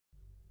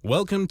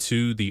Welcome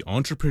to the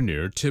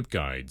Entrepreneur Tip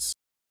Guides.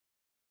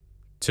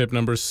 Tip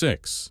number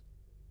 6.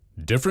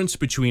 Difference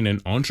between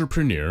an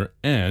entrepreneur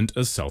and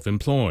a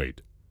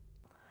self-employed.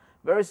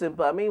 Very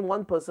simple. I mean,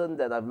 one person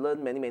that I've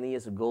learned many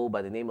years ago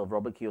by the name of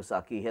Robert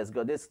Kiyosaki has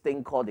got this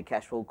thing called the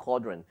cash flow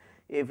quadrant.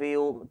 If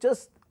you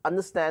just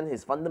understand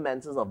his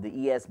fundamentals of the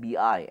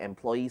ESBI,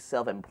 employee,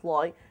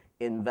 self-employed,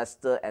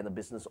 investor, and a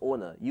business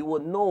owner, you will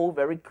know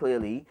very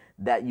clearly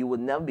that you will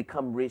never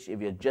become rich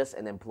if you're just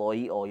an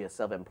employee or you're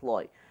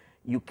self-employed.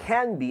 You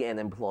can be an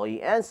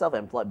employee and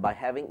self-employed by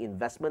having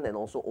investment and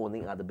also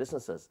owning other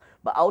businesses.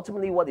 But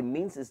ultimately what it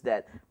means is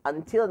that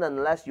until and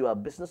unless you are a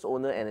business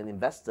owner and an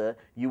investor,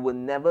 you will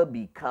never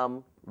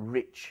become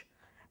rich.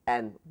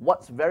 And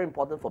what's very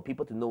important for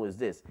people to know is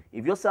this: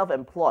 if you're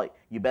self-employed,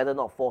 you better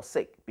not fall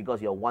sick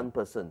because you're one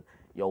person,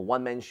 you're a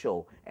one-man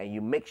show, and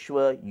you make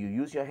sure you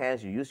use your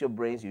hands, you use your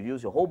brains, you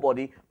use your whole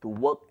body to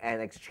work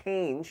and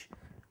exchange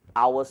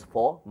hours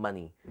for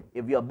money.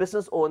 If you're a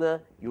business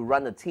owner, you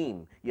run a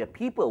team, you have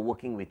people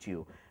working with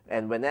you,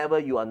 and whenever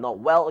you are not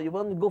well or you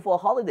want to go for a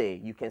holiday,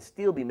 you can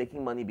still be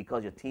making money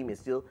because your team is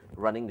still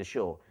running the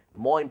show.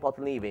 More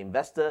importantly, if you're an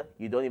investor,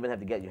 you don't even have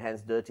to get your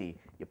hands dirty.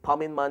 You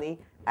pump in money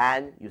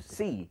and you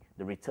see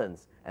the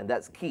returns, and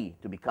that's key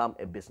to become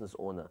a business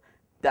owner.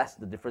 That's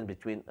the difference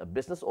between a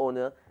business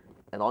owner,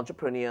 an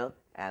entrepreneur,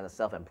 and a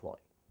self-employed.